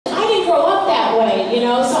way, you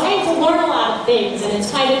know? So I had to learn a lot of things, and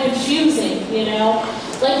it's kind of confusing, you know?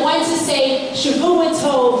 Like when to say Shavua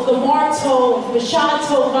Tov, Gemar Tov, B'Shah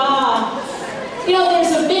Tovah. You know,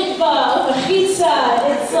 there's a mikvah, a mechitza.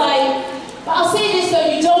 It's like, but I'll say this though,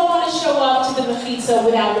 you don't want to show up to the mechitza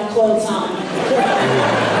without your clothes on.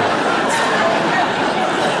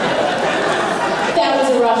 That was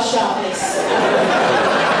a rough Shabbos.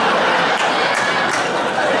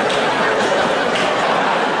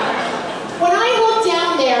 When I look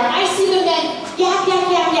down there, I see the men yak, yak,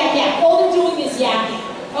 yak, yak, yak. All they're doing is yakking.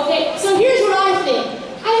 Okay, so here's what I think.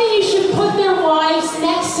 I think you should put their wives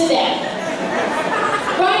next to them.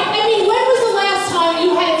 Right? I mean, when was the last time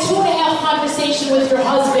you had a 2.5 conversation with your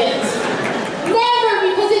husband? Never,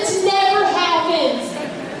 because it's never happened.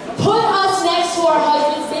 Put us next to our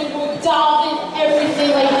husbands, they will daven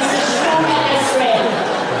everything like this is Shlomo Esrei.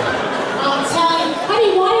 I'm telling you,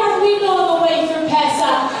 honey, why aren't we going the way through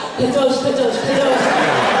Pesach? Kadosh, kadosh, kadosh.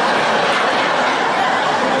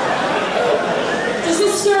 Does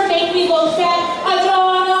this skirt make me look fat? I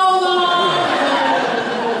don't know.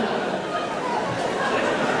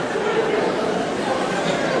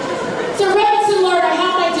 So Rebbetzin learner,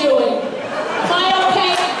 how am I doing? Am I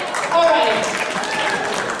okay? All right.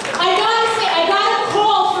 I gotta say, I got a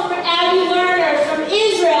call from Abby Lerner from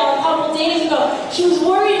Israel a couple days ago. She was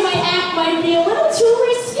worried my act might be a little too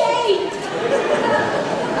risque.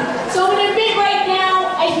 So I'm gonna admit right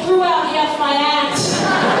now, I threw out half my act.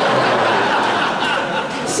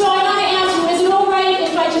 So I gotta ask you, is it all right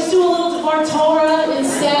if I just do a little Devar Torah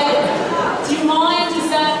instead? Do you mind? Is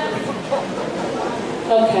that...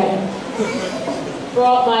 Okay.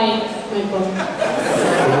 Brought my book.